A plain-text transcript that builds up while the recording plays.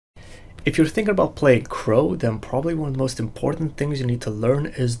If you're thinking about playing Crow, then probably one of the most important things you need to learn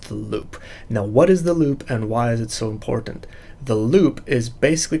is the loop. Now, what is the loop and why is it so important? The loop is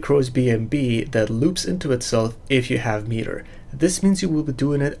basically Crow's BNB that loops into itself if you have meter. This means you will be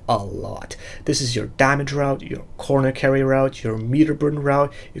doing it a lot. This is your damage route, your corner carry route, your meter burn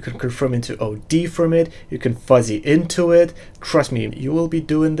route. You can confirm into OD from it, you can fuzzy into it. Trust me, you will be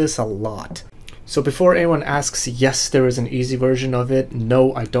doing this a lot. So before anyone asks, yes, there is an easy version of it.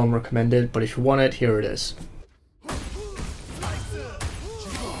 No, I don't recommend it, but if you want it, here it is.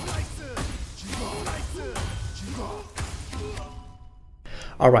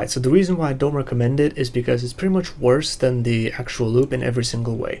 Alright, so the reason why I don't recommend it is because it's pretty much worse than the actual loop in every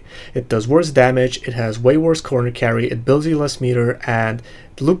single way. It does worse damage, it has way worse corner carry, it builds you less meter, and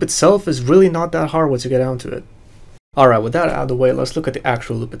the loop itself is really not that hard once you get down to it. Alright, with that out of the way, let's look at the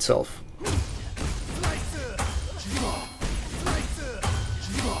actual loop itself.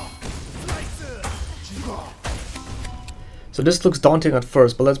 So this looks daunting at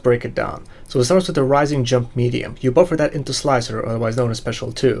first, but let's break it down. So it starts with the rising jump medium. You buffer that into slicer, otherwise known as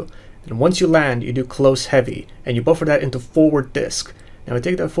special 2. And once you land, you do close heavy, and you buffer that into forward disc. Now you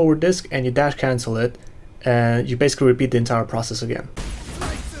take that forward disc and you dash cancel it, and you basically repeat the entire process again.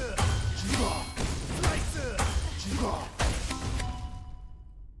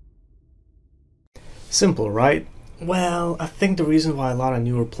 Simple, right? Well, I think the reason why a lot of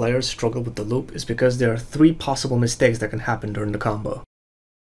newer players struggle with the loop is because there are 3 possible mistakes that can happen during the combo.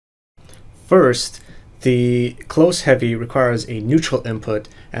 First, the close heavy requires a neutral input,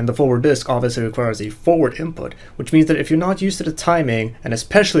 and the forward disc obviously requires a forward input, which means that if you're not used to the timing, and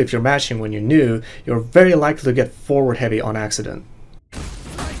especially if you're matching when you're new, you're very likely to get forward heavy on accident.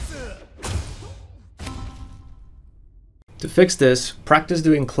 To fix this, practice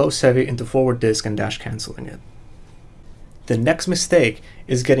doing close heavy into forward disc and dash cancelling it. The next mistake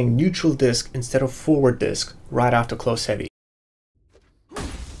is getting neutral disc instead of forward disc right after close heavy.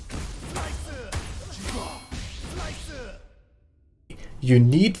 You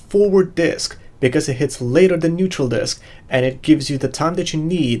need forward disc because it hits later than neutral disc, and it gives you the time that you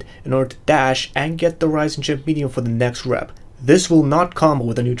need in order to dash and get the rise and jump medium for the next rep. This will not combo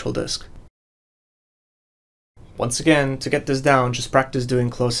with a neutral disc. Once again, to get this down, just practice doing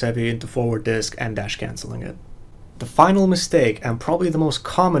close heavy into forward disc and dash cancelling it. The final mistake, and probably the most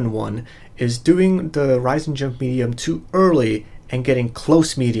common one, is doing the rise and jump medium too early and getting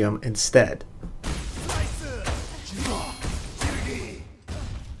close medium instead.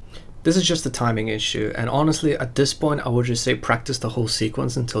 This is just a timing issue, and honestly at this point I would just say practice the whole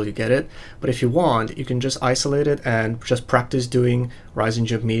sequence until you get it, but if you want, you can just isolate it and just practice doing rise and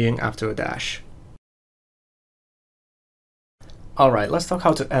jump medium after a dash. Alright, let's talk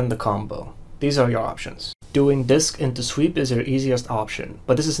how to end the combo. These are your options. Doing disc into sweep is your easiest option,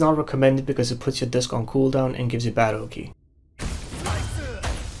 but this is not recommended because it puts your disc on cooldown and gives you bad Oki.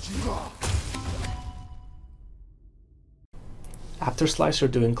 After slicer,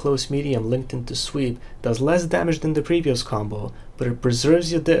 doing close medium linked into sweep does less damage than the previous combo, but it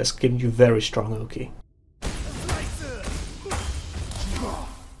preserves your disc, giving you very strong Oki.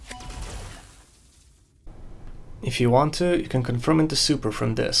 If you want to, you can confirm into super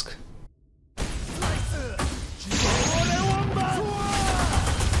from disc.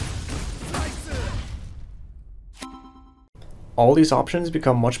 All these options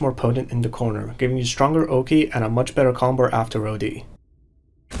become much more potent in the corner, giving you stronger Oki and a much better combo after OD.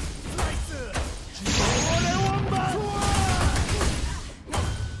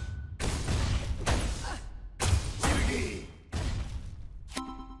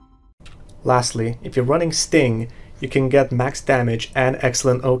 Lastly, if you're running Sting, you can get max damage and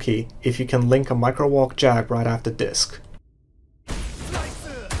excellent Oki if you can link a micro walk jab right after disc.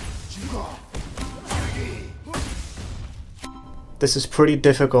 This is pretty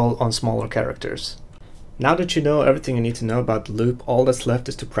difficult on smaller characters. Now that you know everything you need to know about the loop, all that's left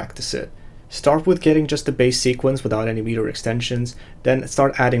is to practice it. Start with getting just the base sequence without any meter extensions, then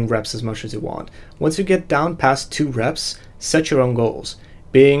start adding reps as much as you want. Once you get down past 2 reps, set your own goals.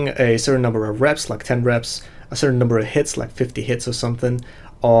 Being a certain number of reps, like 10 reps, a certain number of hits, like 50 hits or something,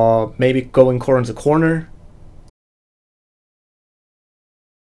 or maybe going corner to corner.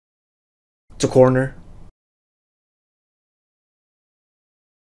 To corner.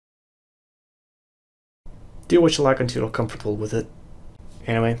 Do what you like until you're comfortable with it.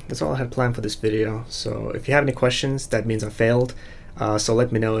 Anyway, that's all I had planned for this video, so if you have any questions, that means I failed, so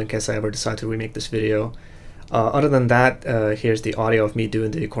let me know in case I ever decide to remake this video. Other than that, here's the audio of me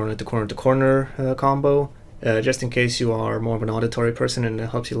doing the corner to corner to corner combo, just in case you are more of an auditory person and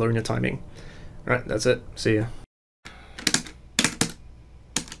it helps you learn your timing. Alright, that's it. See ya.